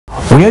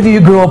Where do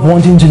you grow up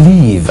wanting to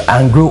live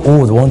and grow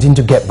old wanting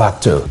to get back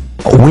to?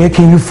 Where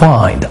can you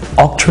find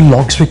ultra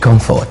luxury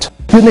comfort,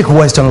 unique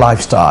Western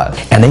lifestyle,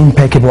 and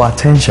impeccable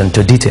attention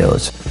to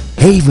details?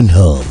 Haven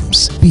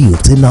Homes,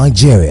 built in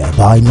Nigeria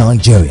by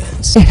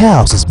Nigerians. A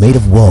house is made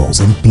of walls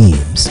and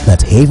beams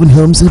that Haven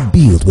Homes are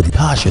built with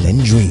passion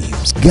and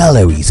dreams.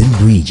 Galleries and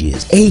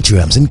bridges,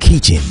 atriums and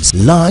kitchens,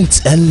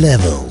 lights and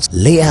levels,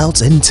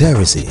 layouts and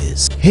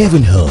terraces.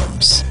 Haven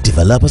Homes,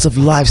 developers of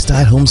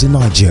lifestyle homes in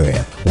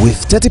Nigeria.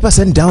 With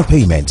 30% down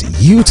payment,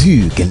 you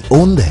too can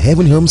own the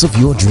Haven Homes of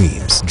your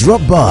dreams.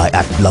 Drop by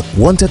at Block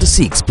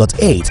 136, Plot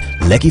 8,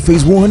 Lekki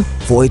Phase 1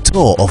 for a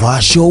tour of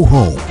our show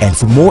home. And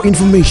for more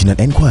information and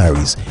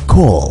enquiries,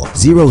 call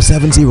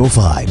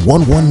 0705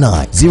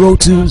 119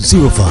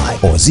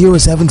 0205 or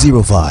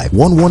 0705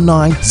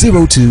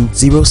 119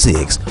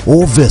 0206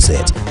 or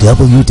visit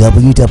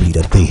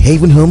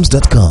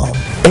www.thehavenhomes.com.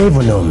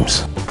 Haven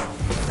Homes.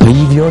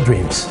 Live your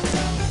dreams.